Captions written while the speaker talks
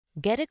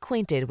Get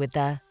acquainted with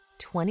the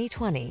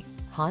 2020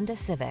 Honda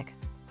Civic.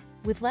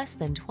 With less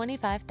than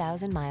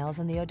 25,000 miles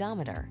on the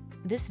odometer,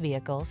 this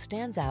vehicle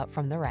stands out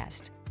from the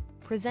rest.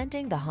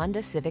 Presenting the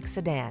Honda Civic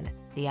Sedan,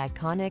 the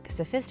iconic,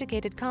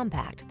 sophisticated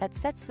compact that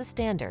sets the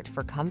standard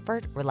for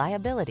comfort,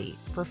 reliability,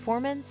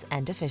 performance,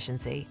 and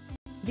efficiency.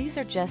 These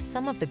are just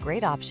some of the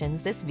great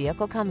options this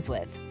vehicle comes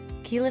with: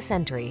 keyless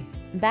entry,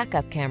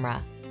 backup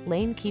camera,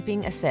 lane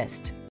keeping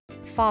assist,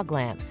 fog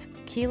lamps,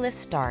 keyless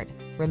start,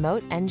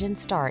 remote engine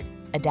start,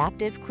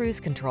 adaptive cruise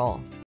control,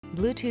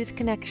 Bluetooth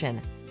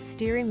connection,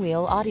 steering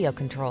wheel audio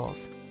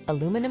controls,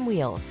 aluminum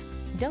wheels.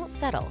 Don't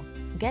settle.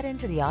 Get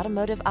into the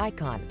automotive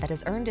icon that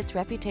has earned its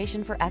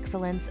reputation for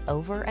excellence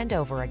over and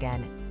over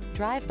again.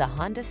 Drive the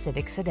Honda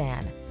Civic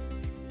Sedan.